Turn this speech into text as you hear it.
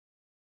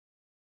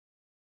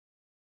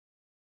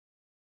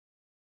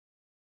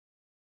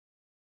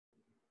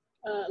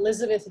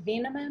Elizabeth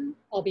Wieneman.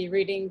 I'll be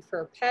reading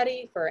for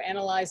Patty for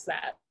Analyze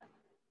That.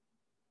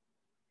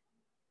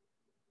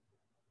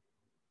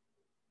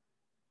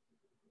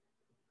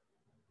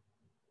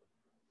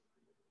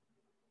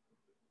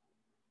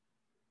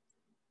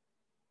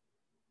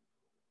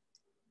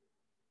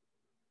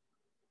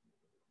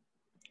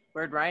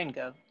 Where'd Ryan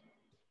go?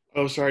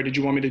 Oh, sorry. Did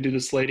you want me to do the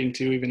slating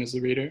too, even as the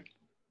reader?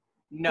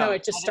 No,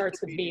 it just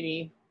starts with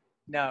BD.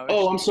 No.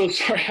 Oh, I'm so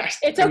sorry.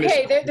 It's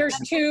okay. There's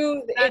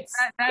two. That's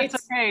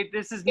okay.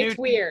 This is new. It's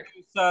weird.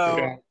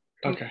 So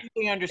okay.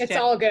 Completely understand. It's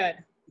all good.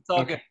 It's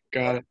all good.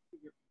 Got it.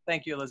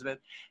 Thank you, Elizabeth.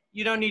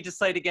 You don't need to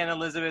slate again,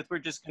 Elizabeth. We're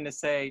just going to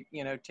say,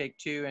 take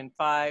 2 and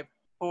 5,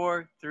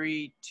 4,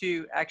 3,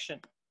 2, action.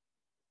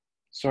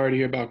 Sorry to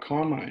hear about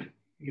Carmine.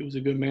 He was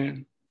a good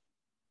man.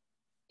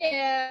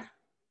 Yeah.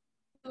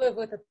 I lived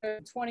with her for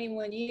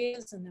 21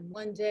 years, and then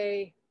one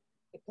day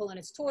they're pulling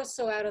his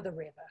torso out of the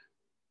river.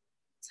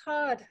 It's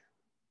hard.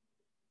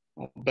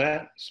 I'll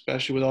bet,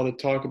 especially with all the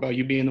talk about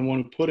you being the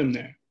one who put him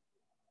there.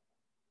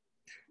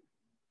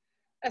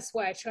 That's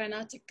why I try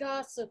not to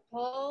gossip,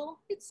 Paul.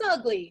 It's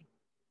ugly.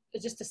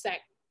 But just a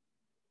sec.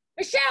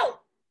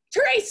 Michelle!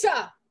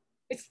 Teresa!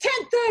 It's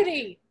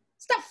 10:30!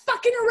 Stop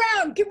fucking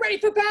around! Get ready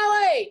for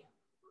ballet!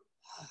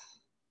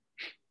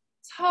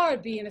 It's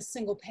hard being a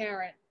single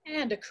parent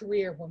and a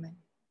career woman.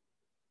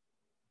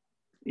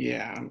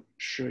 Yeah, I'm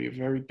sure you're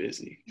very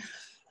busy.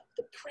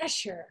 The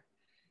pressure.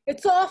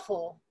 It's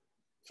awful.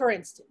 For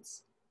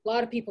instance, a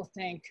lot of people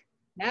think,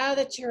 now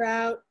that you're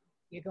out,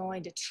 you're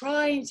going to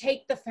try and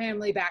take the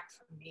family back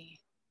from me.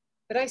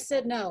 But I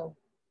said no.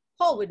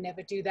 Paul would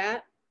never do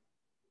that.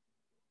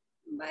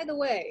 By the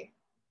way,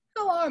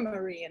 how are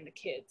Marie and the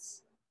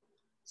kids?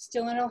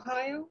 Still in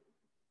Ohio?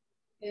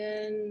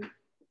 In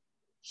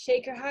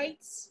Shaker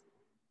Heights?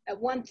 At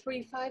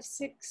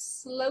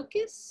 1356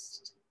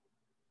 Locust?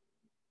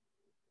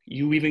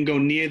 You even go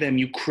near them,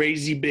 you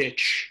crazy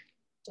bitch.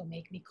 Don't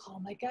make me call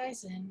my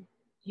guys in.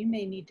 You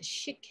may need the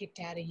shit kicked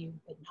out of you,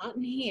 but not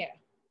in here.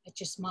 It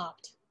just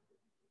mopped.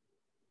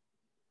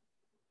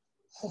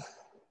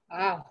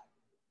 Wow.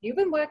 You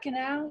been working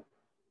out?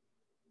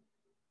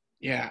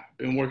 Yeah,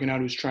 been working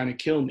out who's trying to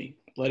kill me.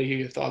 I'd love to hear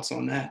your thoughts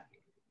on that.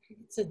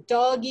 It's a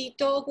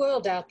dog-eat-dog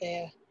world out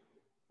there.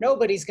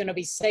 Nobody's gonna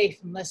be safe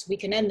unless we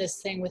can end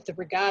this thing with the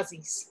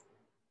Regazis.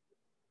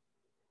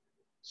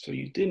 So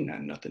you didn't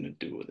have nothing to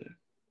do with it?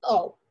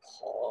 Oh,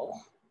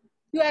 Paul.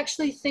 You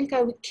actually think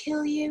I would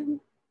kill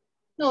you?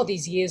 All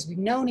these years we've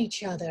known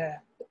each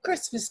other. The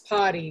Christmas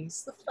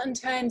parties, the fun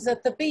times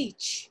at the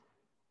beach.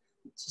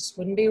 It just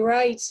wouldn't be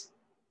right.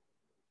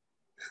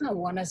 I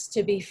want us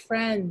to be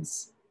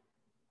friends.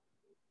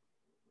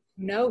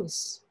 Who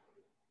knows?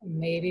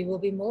 Maybe we'll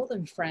be more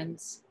than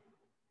friends.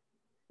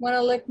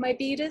 Wanna lick my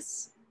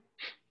beatus?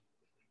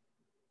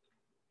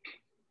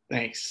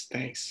 Thanks.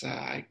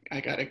 I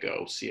gotta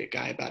go see a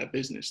guy about a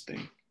business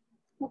thing.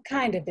 What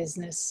kind of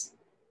business?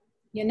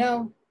 You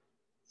know,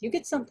 if you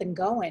get something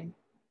going,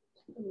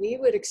 we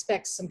would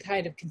expect some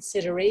kind of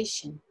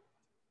consideration,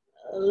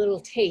 a little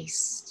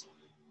taste.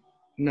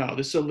 No,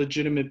 this is a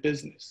legitimate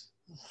business.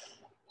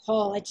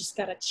 Paul, I just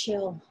gotta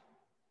chill.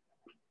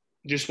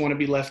 Just want to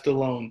be left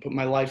alone. Put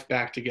my life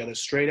back together,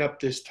 straight up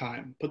this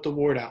time. Put the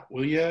word out,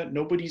 will ya?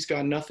 Nobody's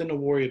got nothing to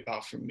worry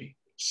about from me.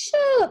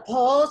 Sure,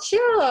 Paul,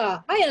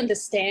 sure. I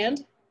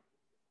understand.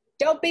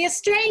 Don't be a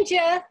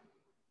stranger.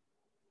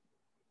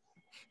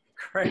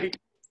 Great.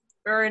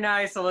 Very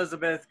nice,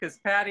 Elizabeth, because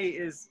Patty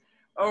is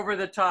over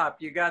the top.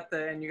 You got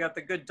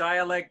the good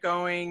dialect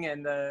going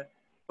and the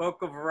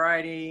vocal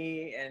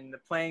variety and the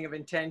playing of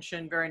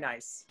intention. Very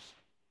nice.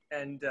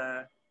 And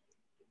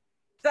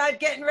start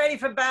getting ready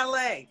for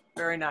ballet.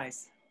 Very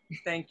nice.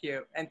 Thank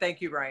you. And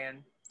thank you,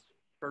 Ryan,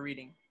 for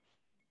reading.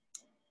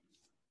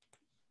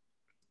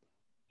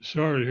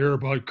 Sorry to hear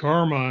about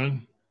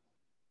Carmine.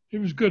 He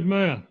was a good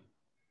man.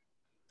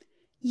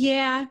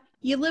 Yeah,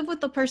 you live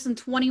with the person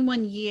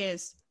 21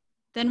 years.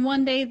 Then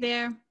one day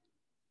they're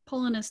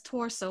pulling his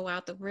torso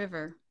out the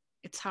river.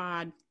 It's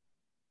hard.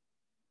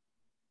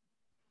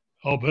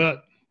 I'll bet.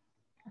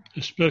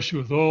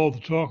 Especially with all the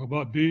talk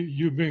about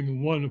you being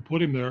the one who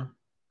put him there.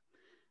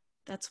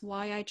 That's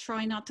why I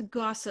try not to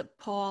gossip,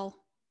 Paul.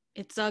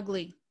 It's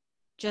ugly.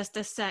 Just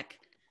a sec.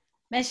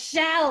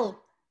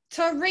 Michelle!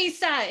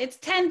 Teresa! It's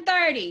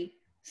 10:30.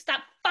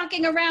 Stop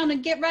fucking around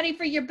and get ready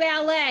for your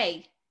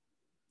ballet.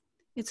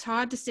 It's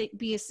hard to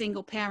be a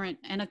single parent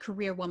and a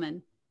career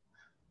woman.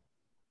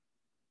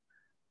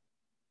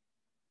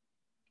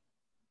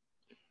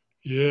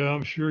 Yeah,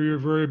 I'm sure you're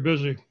very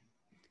busy.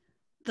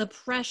 The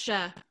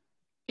pressure,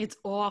 it's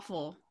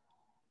awful.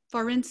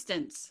 For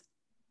instance,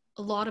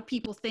 a lot of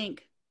people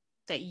think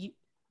that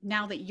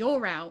now that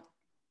you're out,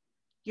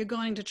 you're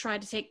going to try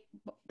to take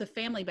the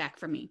family back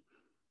from me.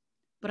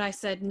 But I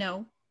said,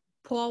 no,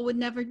 Paul would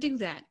never do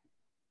that.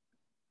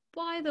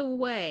 By the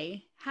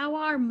way, how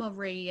are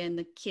Marie and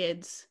the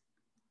kids?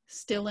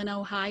 Still in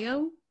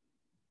Ohio?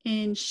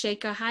 In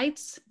Shaker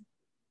Heights?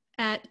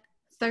 At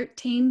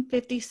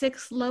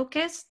 1356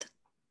 Locust?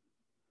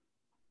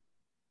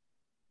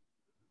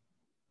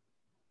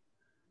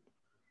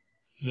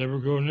 Never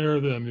go near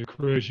them, you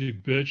crazy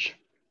bitch.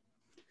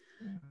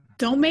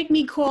 Don't make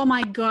me call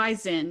my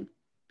guys in.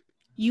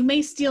 You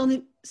may still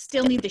need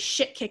the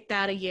shit kicked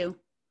out of you.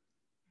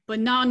 But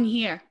not in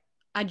here.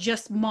 I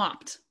just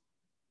mopped.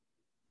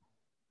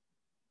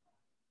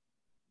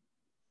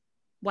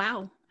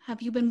 Wow,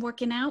 have you been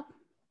working out?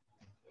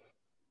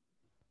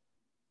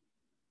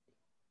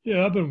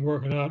 Yeah, I've been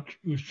working out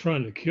who's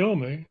trying to kill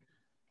me.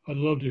 I'd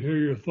love to hear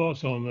your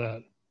thoughts on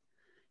that.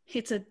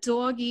 It's a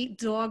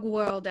dog-eat-dog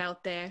world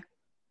out there.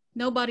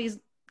 Nobody's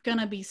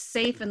gonna be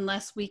safe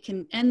unless we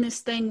can end this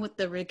thing with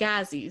the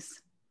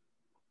Regazis.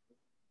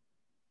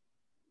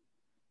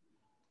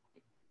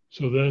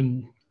 So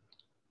then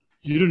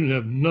you didn't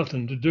have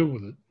nothing to do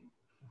with it.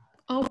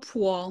 Oh,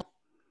 Paul,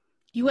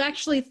 you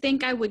actually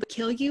think I would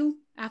kill you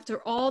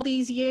after all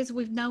these years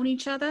we've known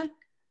each other?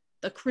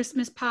 The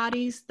Christmas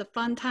parties, the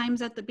fun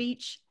times at the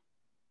beach?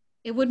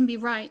 It wouldn't be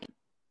right.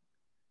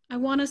 I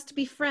want us to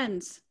be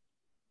friends.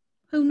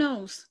 Who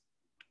knows?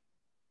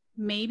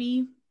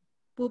 Maybe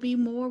we'll be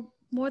more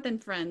than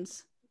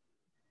friends.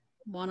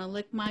 Wanna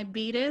lick my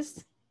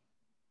beaters?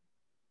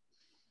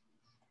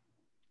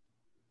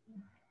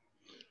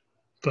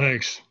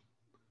 Thanks.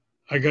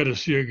 I got to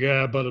see a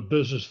guy about a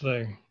business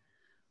thing.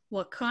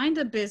 What kind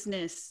of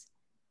business?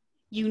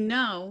 You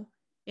know,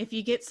 if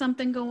you get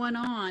something going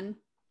on,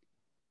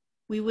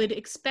 we would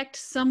expect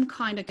some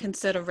kind of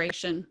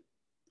consideration.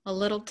 A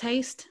little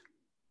taste?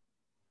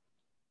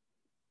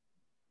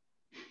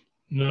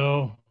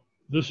 No,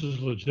 this is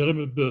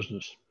legitimate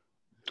business.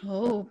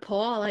 Oh,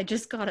 Paul, I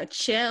just got a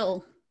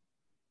chill.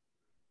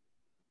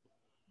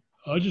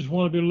 I just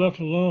want to be left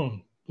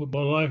alone, put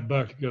my life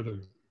back together.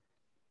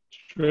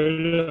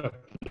 Straight up.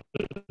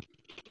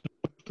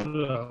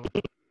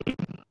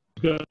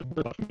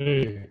 Got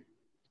me.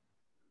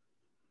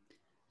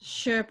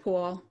 Sure,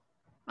 Paul.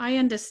 I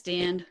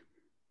understand.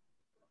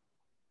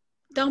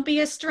 Don't be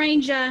a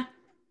stranger.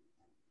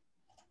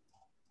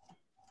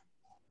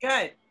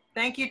 Good.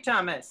 Thank you,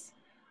 Thomas.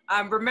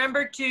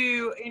 Remember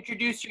to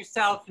introduce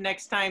yourself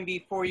next time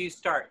before you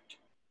start.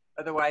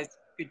 Otherwise,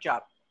 good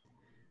job.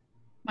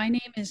 My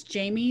name is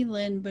Jamie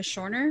Lynn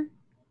Bushorner.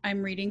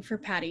 I'm reading for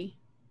Patty.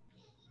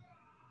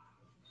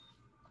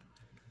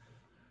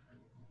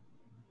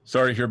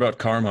 Sorry to hear about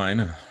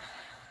Carmine.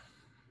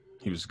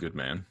 He was a good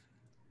man.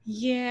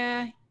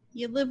 Yeah,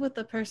 you live with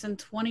a person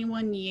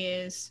 21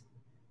 years.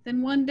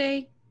 Then one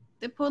day,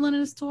 they're pulling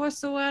his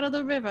torso out of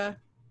the river.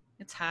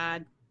 It's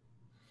hard.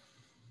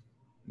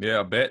 Yeah,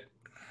 I bet.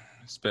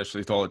 Especially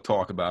with all the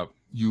talk about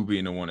you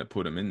being the one that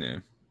put him in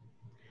there.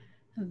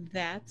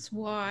 That's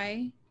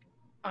why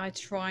I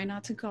try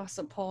not to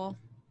gossip, Paul.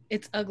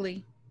 It's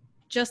ugly.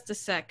 Just a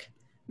sec.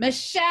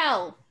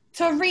 Michelle!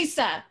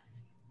 Teresa!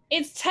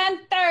 It's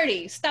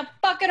 10:30. Stop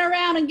fucking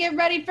around and get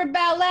ready for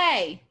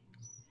ballet.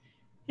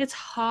 It's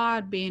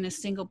hard being a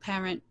single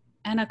parent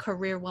and a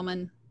career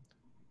woman.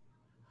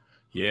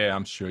 Yeah,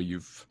 I'm sure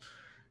you're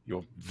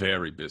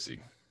very busy.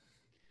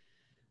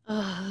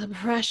 The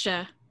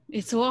pressure.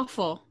 It's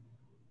awful.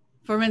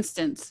 For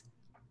instance,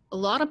 a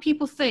lot of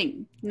people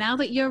think now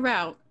that you're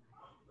out,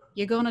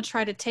 you're going to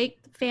try to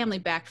take the family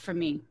back from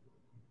me.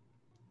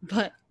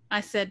 But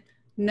I said,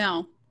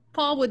 no,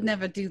 Paul would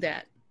never do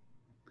that.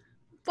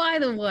 By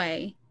the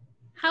way,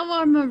 how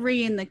are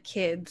Marie and the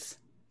kids?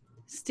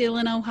 Still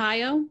in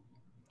Ohio?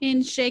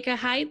 In Shaker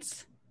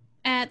Heights?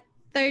 At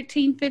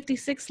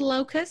 1356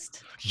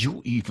 Locust?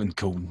 You even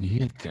go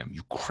near them,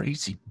 you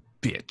crazy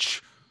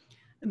bitch.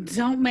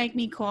 Don't make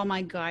me call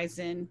my guys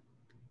in.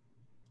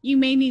 You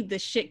may need the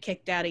shit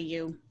kicked out of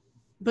you,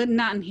 but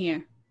not in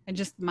here. I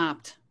just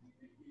mopped.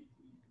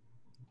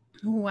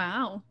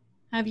 Wow.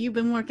 Have you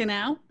been working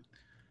out?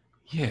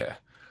 Yeah,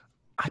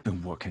 I've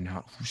been working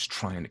out who's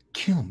trying to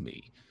kill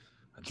me.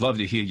 I'd love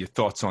to hear your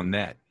thoughts on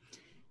that.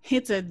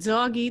 It's a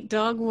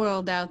dog-eat-dog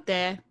world out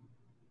there.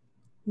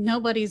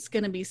 Nobody's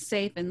gonna be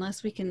safe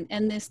unless we can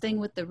end this thing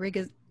with the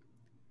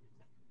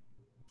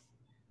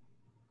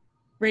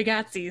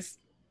Ragazzis.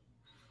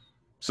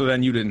 So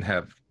then you didn't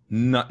have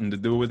nothing to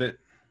do with it?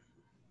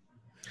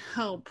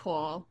 Oh,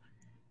 Paul.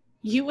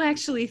 You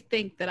actually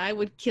think that I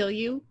would kill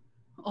you?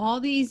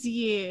 All these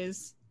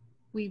years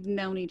we've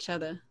known each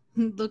other.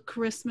 The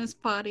Christmas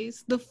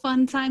parties, the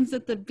fun times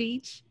at the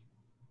beach.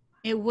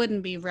 It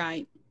wouldn't be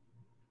right.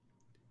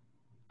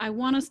 I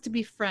want us to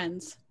be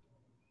friends.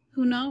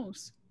 Who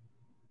knows?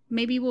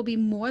 Maybe we'll be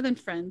more than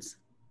friends.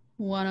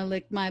 Wanna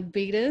lick my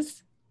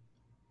beaters?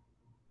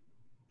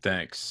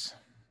 Thanks.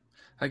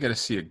 I gotta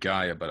see a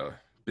guy about a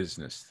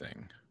business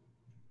thing.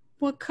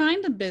 What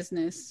kind of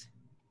business?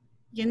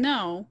 You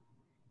know,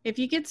 if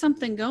you get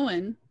something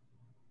going,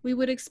 we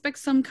would expect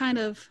some kind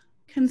of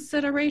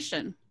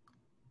consideration.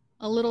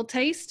 A little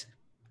taste?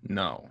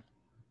 No,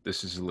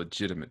 this is a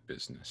legitimate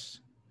business.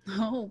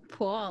 Oh,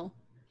 Paul,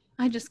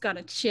 I just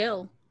gotta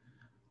chill.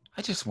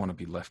 I just want to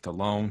be left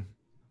alone.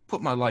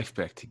 Put my life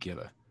back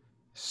together.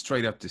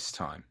 Straight up this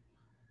time.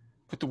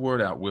 Put the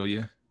word out, will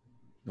you?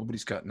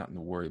 Nobody's got nothing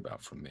to worry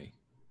about from me.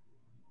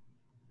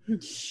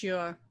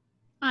 Sure,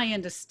 I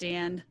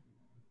understand.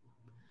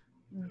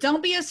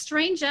 Don't be a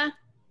stranger.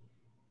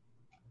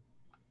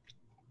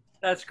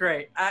 That's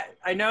great.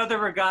 I know the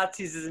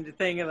ragazzi's isn't a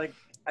thing, like,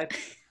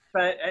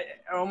 but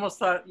I almost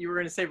thought you were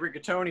going to say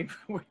rigatoni,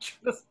 which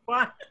was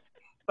fine.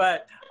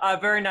 But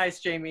very nice,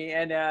 Jamie.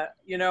 And,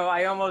 you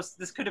know,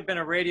 this could have been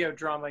a radio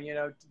drama, you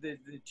know, the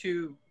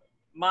two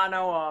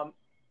mono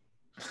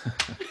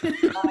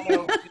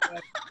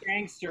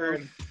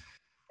gangster.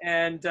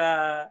 And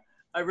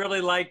I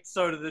really liked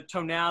sort of the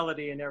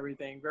tonality and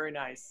everything. Very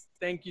nice.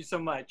 Thank you so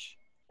much.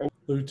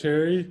 Luke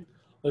Terry,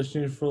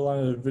 listening for a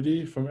line of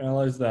video from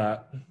Analyze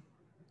That.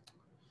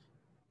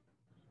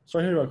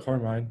 Sorry to hear about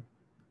Carmine.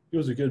 He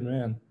was a good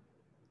man.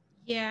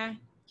 Yeah,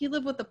 he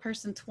lived with a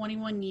person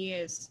 21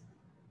 years.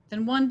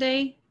 Then one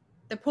day,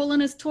 they're pulling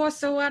his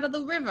torso out of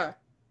the river.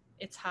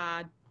 It's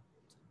hard.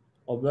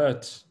 I'll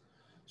bet.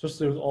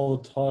 Especially with all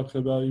the talk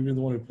about you being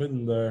the one who put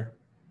him there.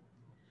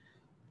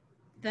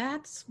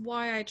 That's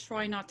why I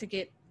try not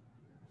to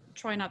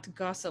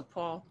gossip,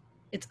 Paul.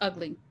 It's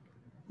ugly.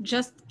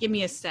 Just give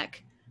me a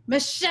sec.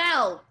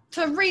 Michelle!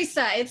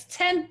 Teresa, it's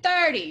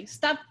 10:30.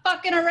 Stop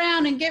fucking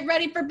around and get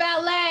ready for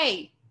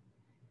ballet.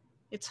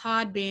 It's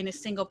hard being a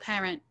single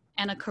parent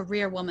and a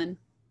career woman.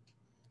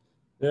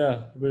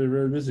 Yeah, very,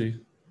 very busy.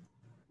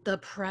 The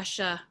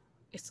pressure,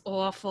 it's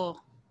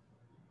awful.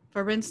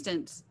 For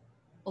instance,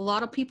 a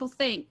lot of people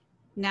think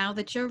now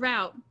that you're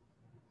out,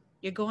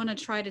 you're going to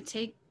try to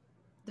take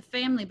the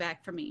family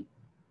back from me.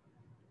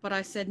 But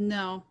I said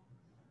no.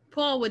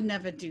 Paul would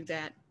never do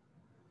that.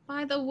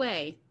 By the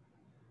way,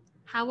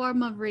 how are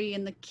Marie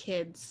and the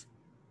kids?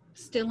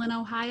 Still in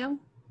Ohio?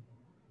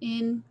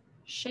 In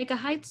Shaker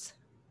Heights?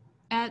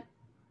 At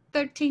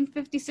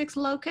 1356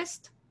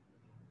 Locust?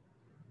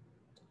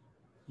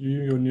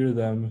 You go near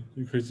them,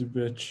 you crazy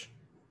bitch.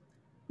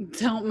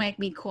 Don't make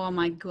me call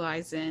my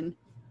guys in.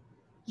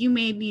 You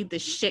may need the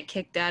shit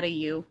kicked out of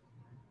you.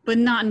 But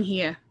not in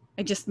here.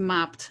 I just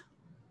mopped.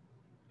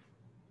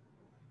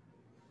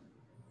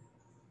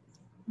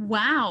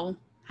 Wow.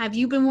 Have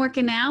you been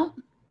working out?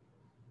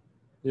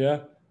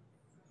 Yeah,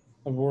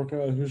 I'm working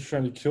on who's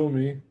trying to kill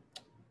me. I'd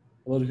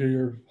love to hear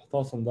your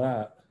thoughts on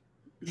that.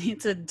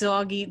 It's a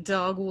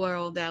dog-eat-dog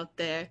world out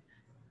there.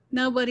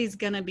 Nobody's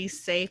gonna be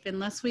safe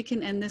unless we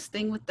can end this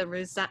thing with the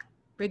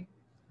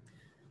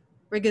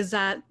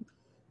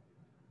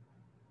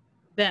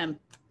them.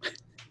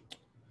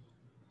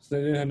 So they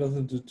didn't have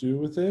nothing to do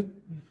with it?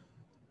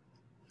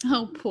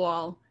 Oh,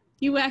 Paul,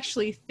 you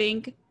actually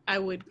think I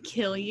would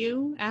kill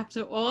you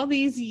after all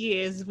these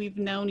years we've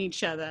known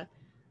each other?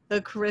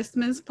 The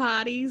Christmas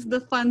parties,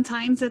 the fun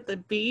times at the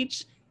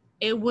beach,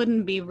 it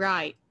wouldn't be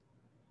right.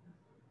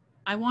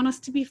 I want us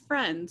to be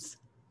friends.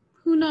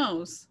 Who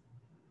knows?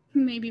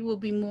 Maybe we'll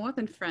be more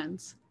than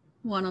friends.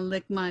 Want to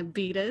lick my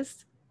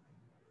beaters?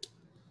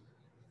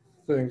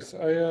 Thanks.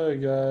 I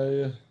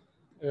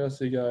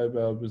asked a guy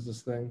about a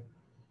business thing.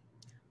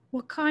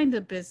 What kind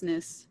of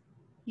business?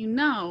 You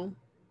know,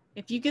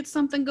 if you get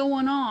something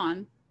going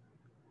on,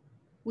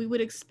 we would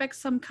expect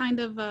some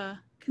kind of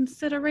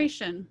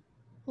consideration.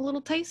 A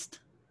little taste?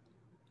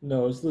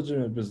 No, it's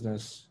legitimate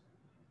business.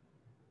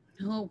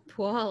 Oh,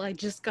 Paul, I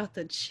just got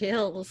the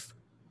chills.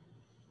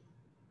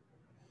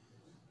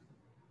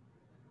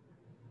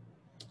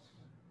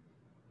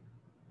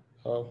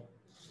 Oh.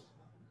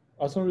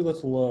 I just want to be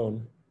left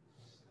alone.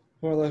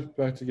 Put my life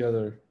back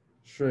together.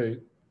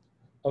 Straight.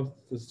 Up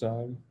this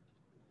time.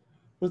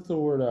 Put the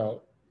word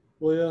out.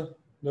 Will ya?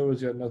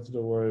 Nobody's got nothing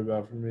to worry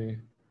about from me.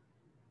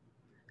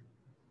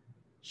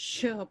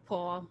 Sure,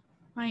 Paul.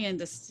 I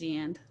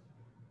understand.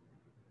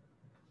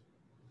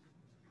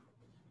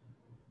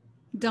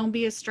 Don't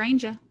be a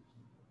stranger.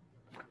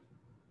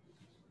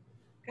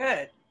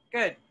 Good,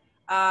 good.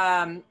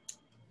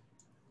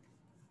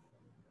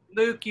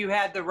 Luke, you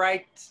had the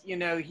right, you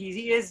know,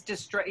 he's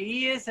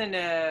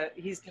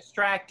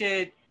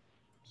distracted.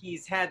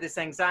 He's had this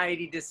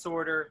anxiety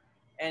disorder,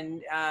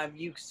 and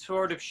you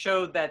sort of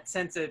showed that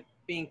sense of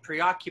being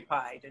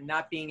preoccupied and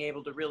not being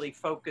able to really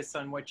focus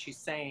on what she's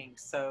saying.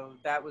 So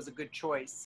that was a good choice.